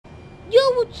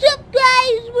what's up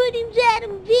guys? My name's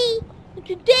AdaamVee, and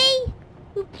today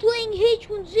we're playing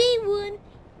H1Z1,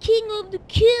 King of the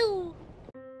Kill.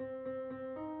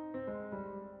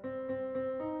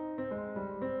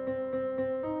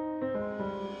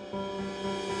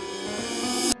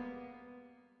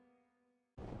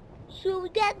 So we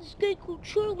got this guy called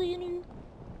Charlie in here.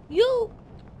 Yo,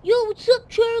 what's up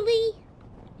Charlie?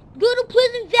 Go to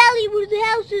Pleasant Valley where the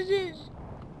houses is.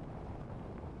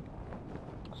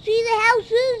 See the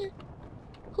houses?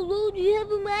 Hello, do you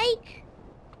have a mic?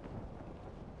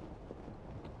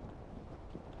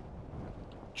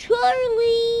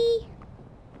 Charlie!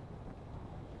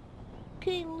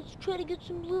 Okay, let's try to get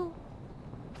some loot.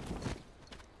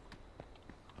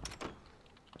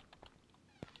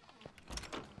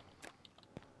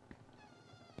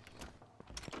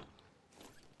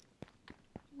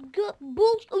 Got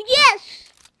bolts. Oh, yes!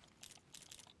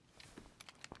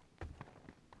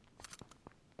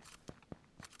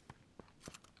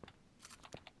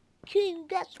 Okay, we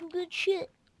got some good shit.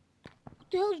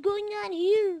 What the hell's going on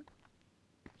here?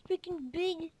 Freaking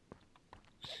big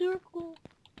circle.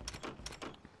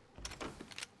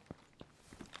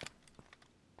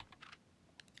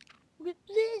 Rip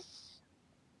this.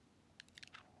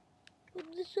 Put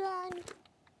this on.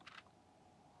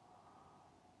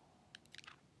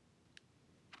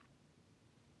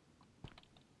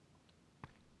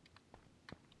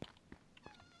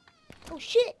 Oh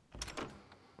shit.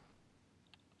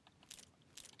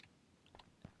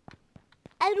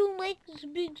 I don't like this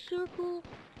big circle.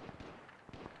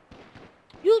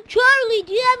 Yo, Charlie,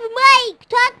 do you have a mic?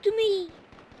 Talk to me.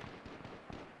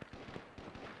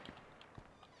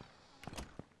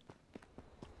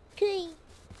 Okay.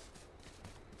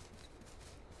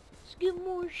 Let's get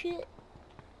more shit.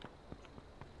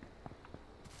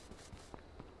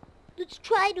 Let's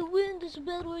try to win this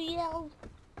battle royale.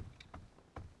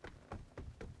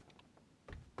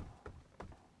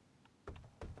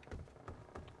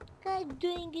 God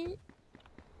dang it.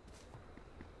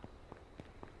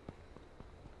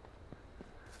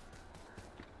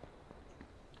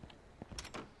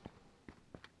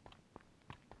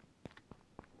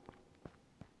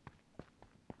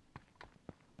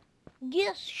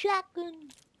 Yes, shotgun.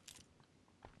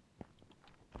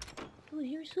 Do I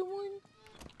hear someone?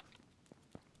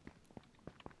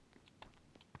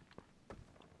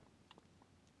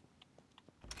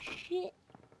 Shit.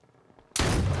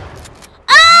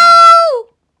 Oh!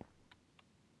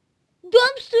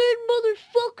 Dumpster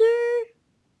motherfucker!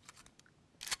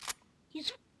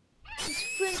 His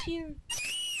friend here.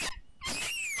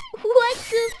 What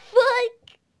the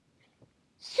fuck?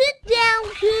 Sit down,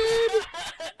 kid.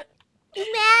 You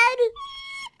mad?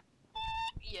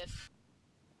 Yes.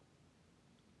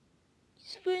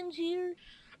 His friend's here.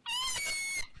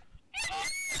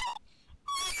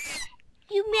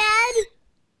 You mad?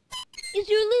 Is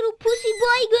your little pussy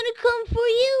boy gonna come for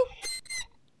you?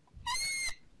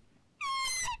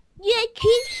 Yeah,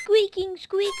 keep squeaking,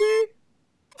 squeaker.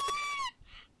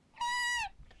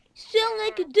 Sound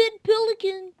like a dead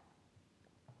pelican.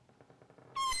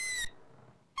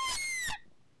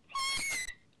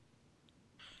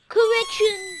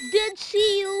 Correction, dead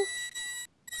seal.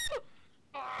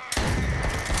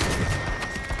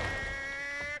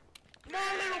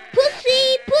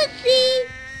 Pussy, pussy.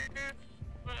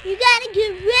 You gotta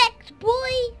get wrecked,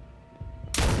 boy.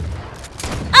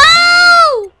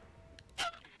 Oh!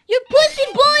 Your pussy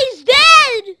boy's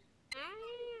dead.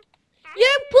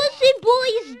 Your pussy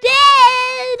boy's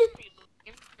dead.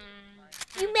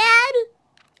 You mad?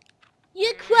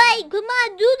 You're crying. Come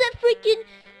on, do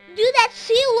that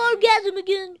seal orgasm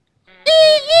again. Do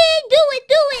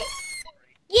it.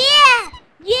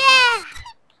 Yeah.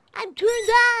 I'm turned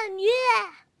on,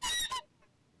 yeah.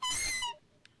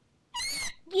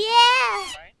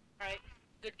 Alright.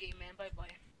 Good game, man. Bye-bye.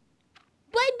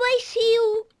 Bye-bye,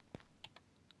 seal.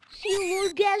 Seal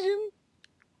orgasm.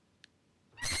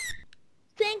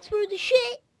 Thanks for the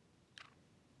shit.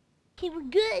 Okay, we're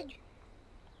good.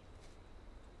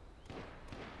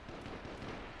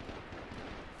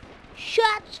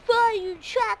 Shots fired,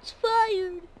 shots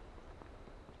fired.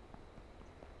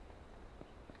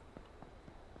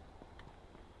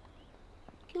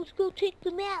 Okay, let's go take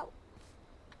them out.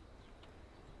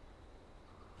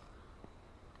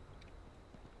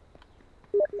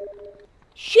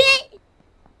 Shit!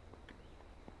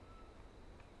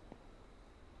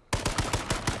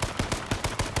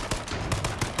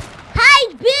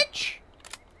 Hide, bitch!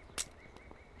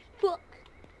 Fuck.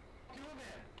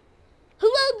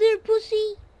 Hello there,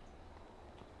 pussy.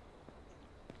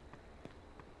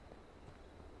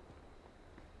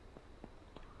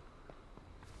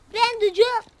 Bandage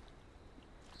up.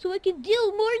 so I can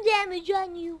deal more damage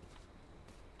on you.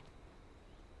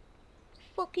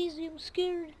 Fuck is he? I'm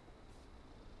scared.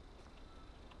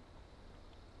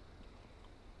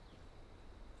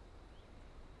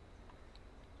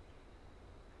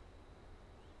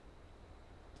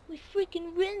 We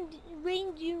freaking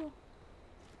reindeer.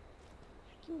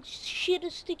 Freaking shit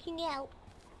is sticking out.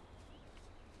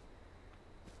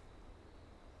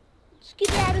 Let's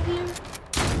get out of here.